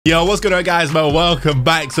Yo, what's going on, guys, man? Welcome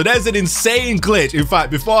back. So there's an insane glitch. In fact,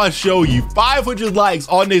 before I show you, 500 likes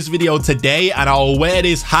on this video today and I'll wear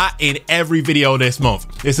this hat in every video this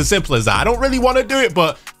month. It's as simple as that. I don't really want to do it,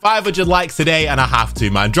 but 500 likes today and I have to,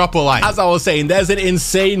 man. Drop a like. As I was saying, there's an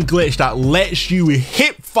insane glitch that lets you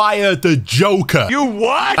hip fire the Joker. You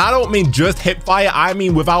what? I don't mean just hip fire, I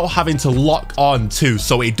mean without having to lock on too.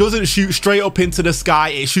 So it doesn't shoot straight up into the sky,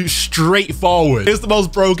 it shoots straight forward. It's the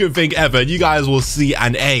most broken thing ever. You guys will see.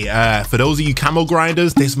 And hey, for those of you camo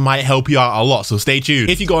grinders, this might help you out a lot, so stay tuned.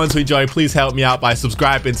 If you're going to enjoy, please help me out by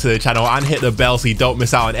subscribing to the channel and hit the bell so you don't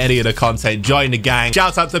miss out on any of the content. Join the gang.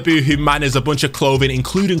 Shout out to Boohoo Man. There's a bunch of clothing,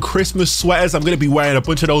 including Christmas sweaters. I'm going to be wearing a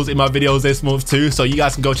bunch of those in my videos this month too, so you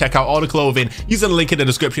guys can go check out all the clothing using the link in the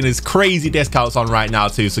description. There's crazy discounts on right now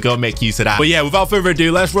too, so go make use of that. But yeah, without further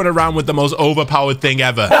ado, let's run around with the most overpowered thing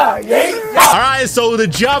ever. All right, so the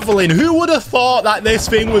javelin. Who would have thought that this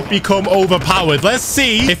thing would become overpowered? Let's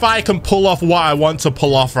see if I can pull off what I want to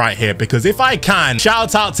pull off right here, because if I can,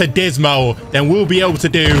 shout out to Dismo, then we'll be able to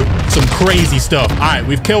do some crazy stuff. All right,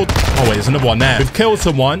 we've killed... Oh wait, there's another one there. We've killed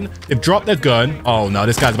someone. They've dropped their gun. Oh no,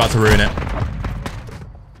 this guy's about to ruin it.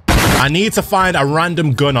 I need to find a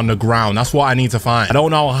random gun on the ground. That's what I need to find. I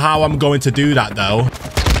don't know how I'm going to do that though.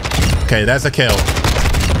 Okay, there's a kill.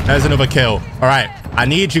 There's another kill. All right, I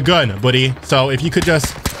need your gun, buddy. So if you could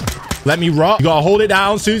just let me rock. You gotta hold it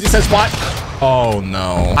down as soon as it says fire. Oh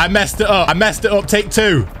no, I messed it up. I messed it up. Take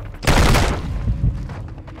two.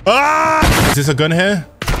 Ah! Is this a gun here?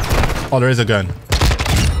 Oh, there is a gun.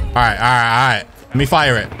 All right, all right, all right. Let me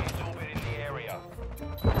fire it.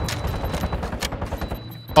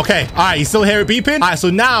 Okay, all right, you still hear it beeping? All right, so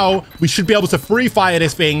now we should be able to free fire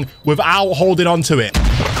this thing without holding on to it.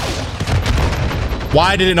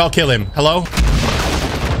 Why did it not kill him? Hello?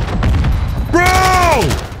 Bro!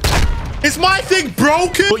 Is my thing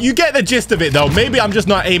broken? But you get the gist of it though. Maybe I'm just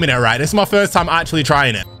not aiming it right. This is my first time actually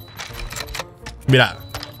trying it. Give me that.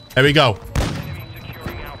 There we go.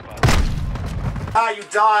 Ah, you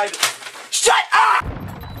died. Shut up!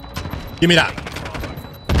 Give me that.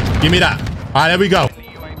 Give me that. All right, there we go.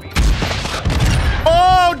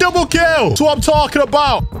 Oh, double kill. That's what I'm talking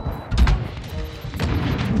about.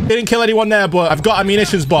 Didn't kill anyone there, but I've got a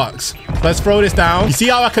munitions box. Let's throw this down. You see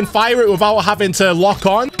how I can fire it without having to lock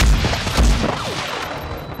on?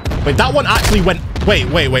 Wait, that one actually went... Wait.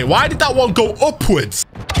 Why did that one go upwards?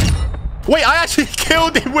 Wait, I actually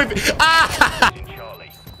killed him with... Ah!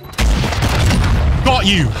 Got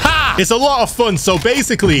you. Ha! It's a lot of fun. So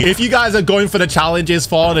basically, if you guys are going for the challenges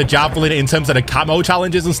for the javelin in terms of the camo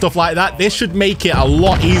challenges and stuff like that, this should make it a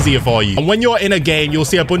lot easier for you. And when you're in a game, you'll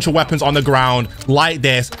see a bunch of weapons on the ground like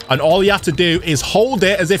this, and all you have to do is hold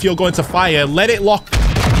it as if you're going to fire, let it lock.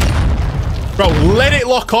 Bro, let it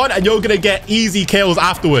lock on and you're gonna get easy kills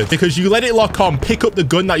afterwards, because you let it lock on, pick up the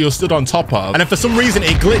gun that you're stood on top of, and if for some reason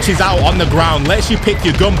it glitches out on the ground, lets you pick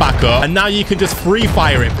your gun back up, and now you can just free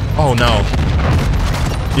fire it. Oh no.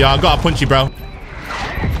 Yeah, I gotta punch you, bro.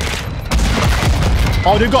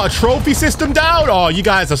 Oh, they've got a trophy system down? Oh, you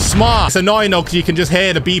guys are smart. It's annoying though, because you can just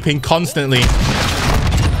hear the beeping constantly.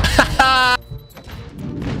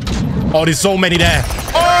 Oh, there's so many there.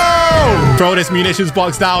 Oh! Throw this munitions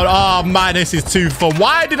box down. Oh man, this is too fun.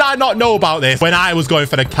 Why did I not know about this when I was going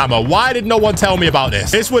for the camo? Why did no one tell me about this?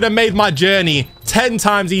 This would have made my journey 10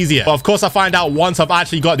 times easier. But of course, I find out once I've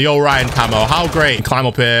actually got the Orion camo. How great. Climb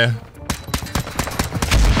up here.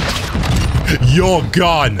 You're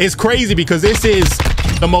gone. It's crazy because this is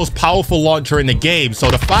the most powerful launcher in the game.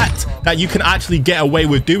 So the fact that you can actually get away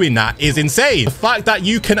with doing that is insane. The fact that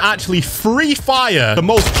you can actually free fire the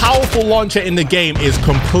most powerful launcher in the game is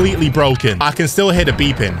completely broken. I can still hear the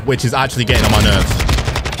beeping, which is actually getting on my nerves.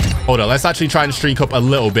 Hold on, let's actually try and streak up a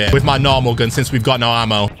little bit with my normal gun since we've got no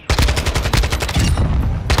ammo.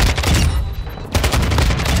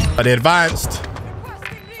 But they advanced.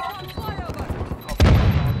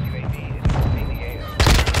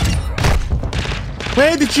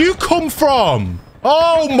 Where did you come from?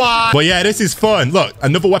 Oh my. But yeah, this is fun. Look,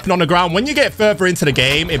 another weapon on the ground. When you get further into the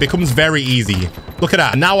game, it becomes very easy. Look at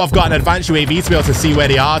that. And now I've got an advanced UAV to be able to see where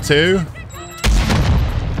they are too.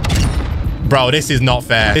 Bro, this is not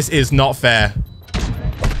fair. This is not fair.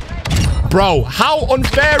 Bro, how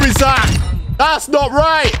unfair is that? That's not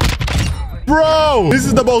right. Bro, this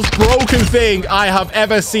is the most broken thing I have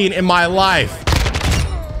ever seen in my life.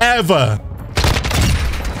 Ever.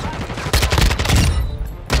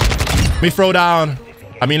 Let me throw down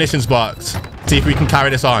a munitions box. See if we can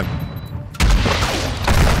carry this on.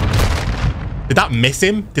 Did that miss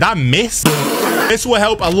him? Did I miss? This will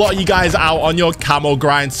help a lot of you guys out on your camo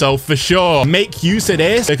grind. So for sure, make use of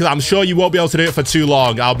this because I'm sure you won't be able to do it for too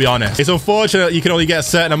long. I'll be honest. It's unfortunate you can only get a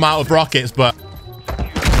certain amount of rockets, but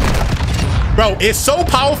bro, it's so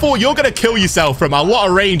powerful. You're going to kill yourself from a lot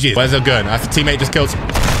of ranges. Where's the gun? Our teammate just killed.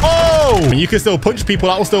 Oh, you can still punch people.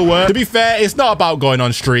 That will still work. To be fair, it's not about going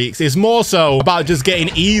on streaks. It's more so about just getting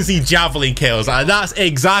easy javelin kills. And that's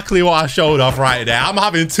exactly what I showed off right there. I'm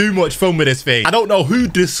having too much fun with this thing. I don't know who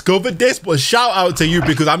discovered this, but shout out to you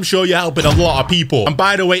because I'm sure you're helping a lot of people. And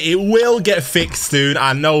by the way, it will get fixed soon.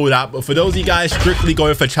 I know that. But for those of you guys strictly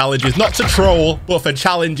going for challenges, not to troll, but for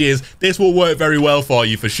challenges, this will work very well for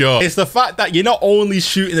you for sure. It's the fact that you're not only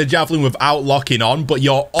shooting the javelin without locking on, but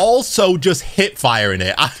you're also just hip firing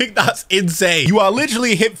it. I think that's insane. You are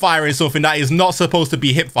literally hip firing something that is not supposed to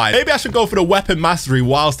be hip fired. Maybe I should go for the weapon mastery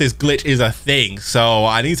whilst this glitch is a thing. So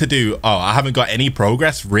I need to do, oh, I haven't got any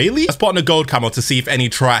progress. Really? Let's put on the gold camo to see if any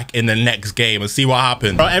track in the next game and see what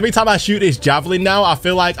happens. Bro, every time I shoot this javelin now, I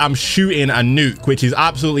feel like I'm shooting a nuke, which is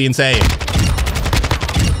absolutely insane.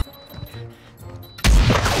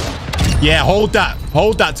 Yeah, hold that.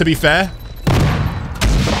 Hold that, to be fair.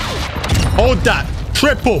 Hold that.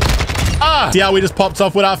 Triple. Ah, see how we just popped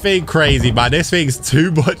off with that thing? Crazy, man. This thing's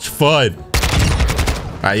too much fun.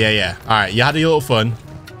 All right, yeah. All right, you had a little fun.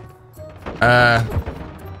 No.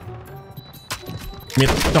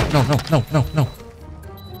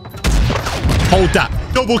 Hold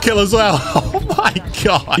that. Double kill as well. Oh my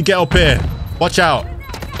God. You get up here. Watch out.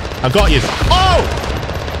 I got you.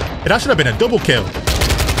 Oh! That should have been a double kill.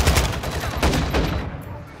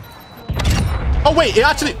 Oh, wait, it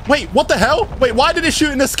actually... Wait, what the hell? Wait, why did it shoot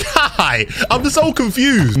in the sky? I'm just so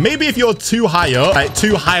confused. Maybe if you're too high up, like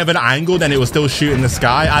too high of an angle, then it will still shoot in the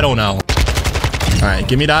sky. I don't know. All right,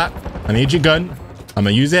 give me that. I need your gun. I'm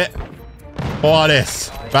going to use it. For this.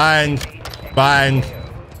 Bang. Bang.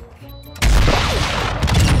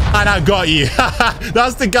 And I got you.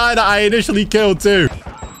 That's the guy that I initially killed too.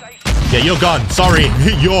 Yeah, you're gone. Sorry.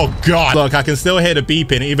 You're gone. Look, I can still hear the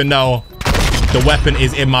beeping even though the weapon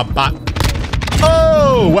is in my back.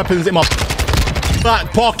 Oh, weapons in my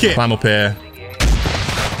back pocket. Climb up here.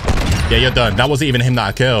 Yeah, you're done. That wasn't even him that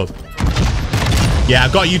I killed. Yeah, I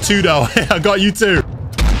got you too, though. I got you too.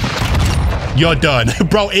 You're done.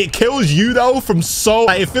 Bro, it kills you, though, from so...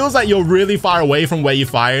 Like, it feels like you're really far away from where you're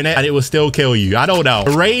firing it, and it will still kill you. I don't know.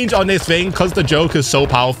 The range on this thing, because the Joker's so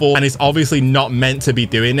powerful, and it's obviously not meant to be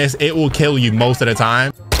doing this, it will kill you most of the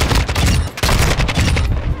time.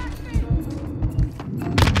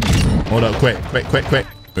 Hold up, quick. Here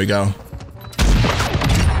we go.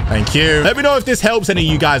 Thank you. Let me know if this helps any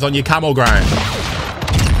of you guys on your camo grind.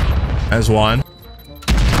 There's one.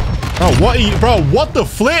 Oh, what are you, bro? What the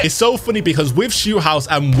flip? It's so funny because with Shoot House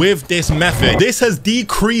and with this method, this has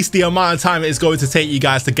decreased the amount of time it's going to take you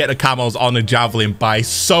guys to get the camos on the javelin by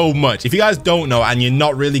so much. If you guys don't know and you're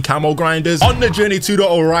not really camo grinders, on the Journey 2.0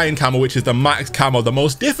 Orion camo, which is the max camo, the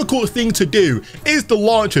most difficult thing to do is the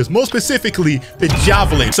launchers, more specifically the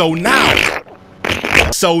javelin. So now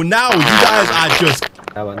you guys are just...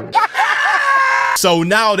 So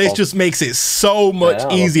now this just makes it so much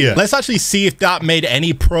easier. Let's actually see if that made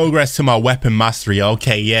any progress to my weapon mastery.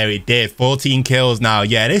 Okay, yeah, it did. 14 kills now.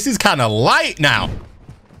 Yeah, this is kind of light now.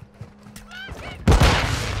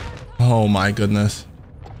 Oh my goodness.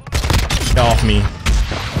 Get off me.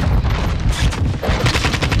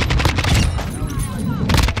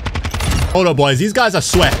 Hold up, boys. These guys are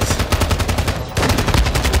sweats.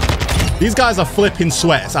 These guys are flipping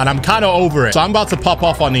sweats, and I'm kind of over it. So I'm about to pop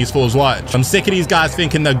off on these fools. Watch. I'm sick of these guys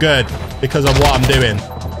thinking they're good because of what I'm doing.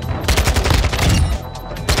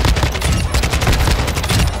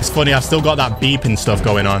 It's funny, I've still got that beeping stuff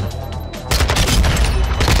going on.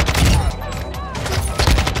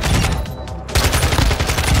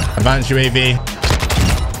 Advanced UAV.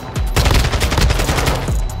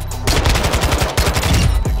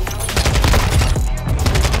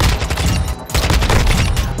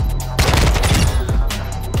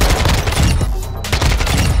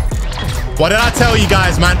 What did I tell you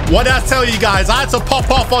guys, man? What did I tell you guys? I had to pop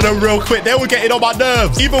off on them real quick. They were getting on my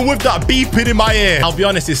nerves, even with that beeping in my ear. I'll be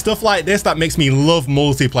honest, it's stuff like this that makes me love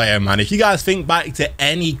multiplayer, man. If you guys think back to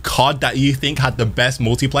any COD that you think had the best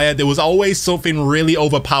multiplayer, there was always something really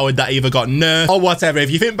overpowered that either got nerfed or whatever. If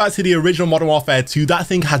you think back to the original Modern Warfare 2, that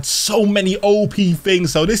thing had so many OP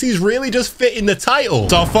things. So this is really just fitting the title.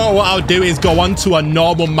 So I thought what I'll do is go onto a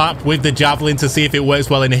normal map with the javelin to see if it works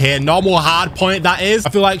well in here. Normal hard point, that is. I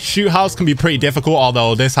feel like Shoot House can be pretty difficult,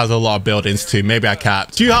 although this has a lot of buildings too. Maybe I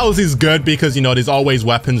capped. Shoot House is good because, you know, there's always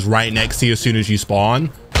weapons right next to you as soon as you spawn.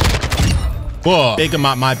 But bigger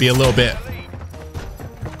map might be a little bit...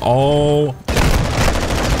 Oh.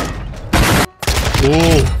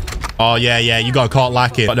 Ooh. Oh, yeah, you got caught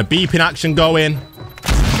lacking. Got the beeping action going.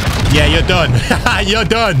 Yeah, you're done. You're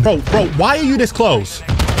done. Bro, why are you this close?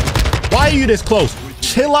 Why are you this close?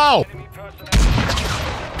 Chill out.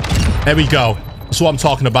 There we go. That's what I'm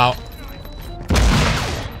talking about.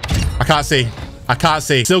 I can't see. I can't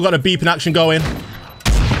see. Still got a beeping action going.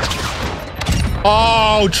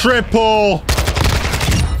 Oh, triple.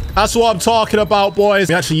 That's what I'm talking about, boys.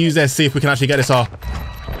 We actually use this, see if we can actually get this off.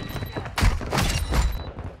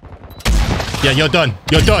 Yeah, you're done.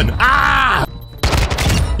 You're done. Ah!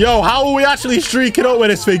 Yo, how are we actually streaking up with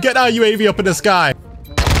this thing? Get that UAV up in the sky.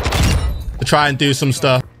 To try and do some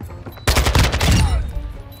stuff.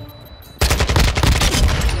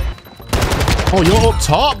 Oh, you're up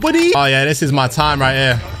top, buddy? Oh, yeah, this is my time right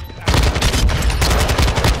here.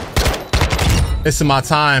 This is my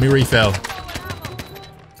time. Let me refill.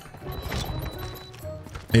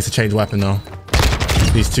 Needs to change weapon, though.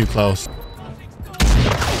 He's too close.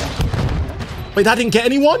 Wait, that didn't get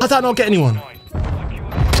anyone? How'd that not get anyone?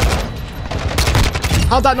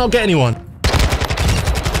 How'd that not get anyone?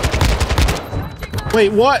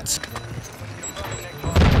 Wait, what?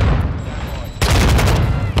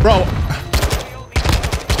 Bro.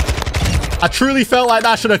 I truly felt like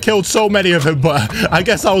that should have killed so many of them, but I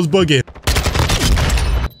guess I was bugging.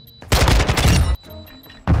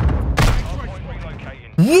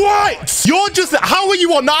 What? You're just... How are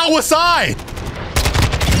you on our side?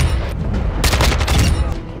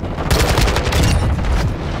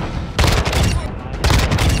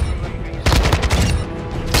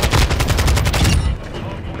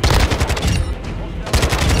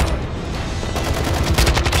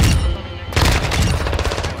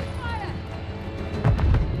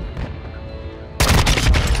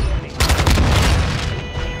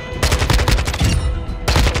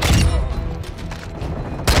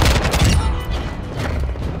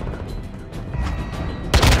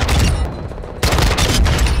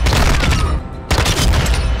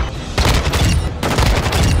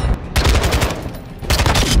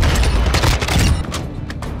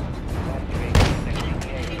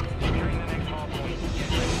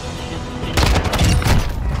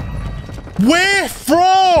 Where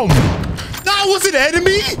from? That was an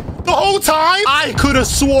enemy the whole time? I could have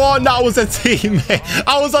sworn that was a teammate.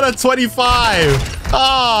 I was on a 25.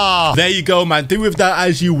 Ah, there you go, man. Do with that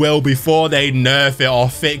as you will before they nerf it or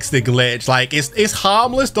fix the glitch. Like, it's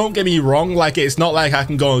harmless, don't get me wrong. Like, it's not like I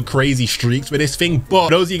can go on crazy streaks with this thing, but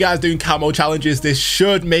those of you guys doing camo challenges, this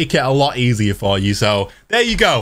should make it a lot easier for you. So there you go.